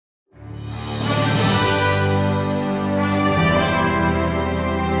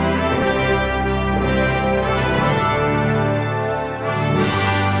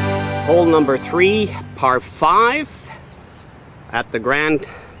hole number 3, par 5 at the Grand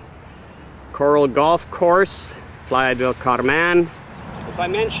Coral Golf Course, Playa del Carmen. As I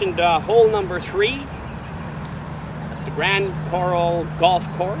mentioned, hole number 3 at the Grand Coral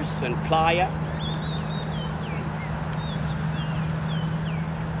Golf Course in Playa.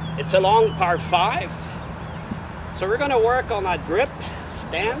 It's a long par 5, so we're going to work on that grip,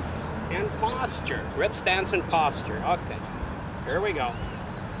 stance, and posture. Grip, stance, and posture. Okay, here we go.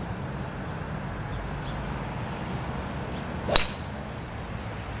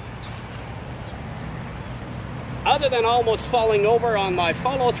 Other than almost falling over on my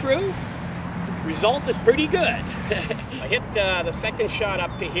follow-through, result is pretty good. I hit the second shot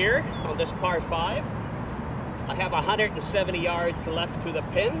up to here on this par 5. I have 170 yards left to the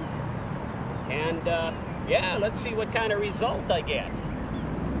pin, and yeah, let's see what kind of result I get.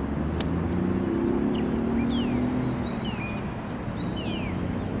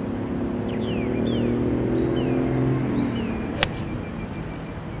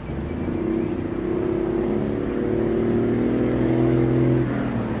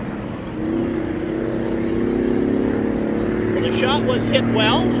 The shot was hit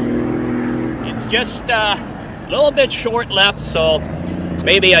well. It's just a little bit short left, so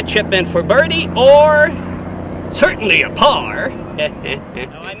maybe a chip in for birdie or certainly a par.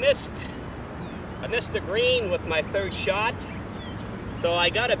 Now I missed the green with my third shot, so I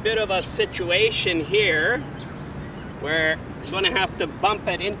got a bit of a situation here where I'm going to have to bump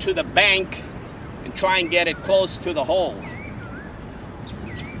it into the bank and try and get it close to the hole.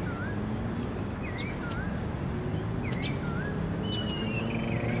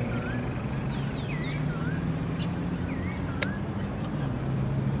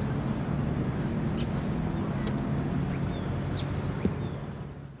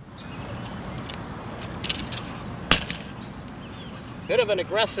 Bit of an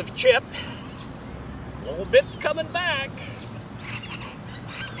aggressive chip, a little bit coming back.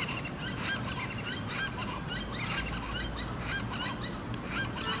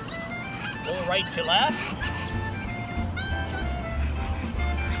 A little right to left.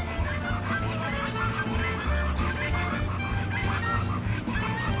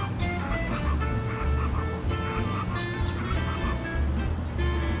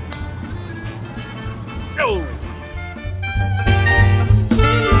 Oh!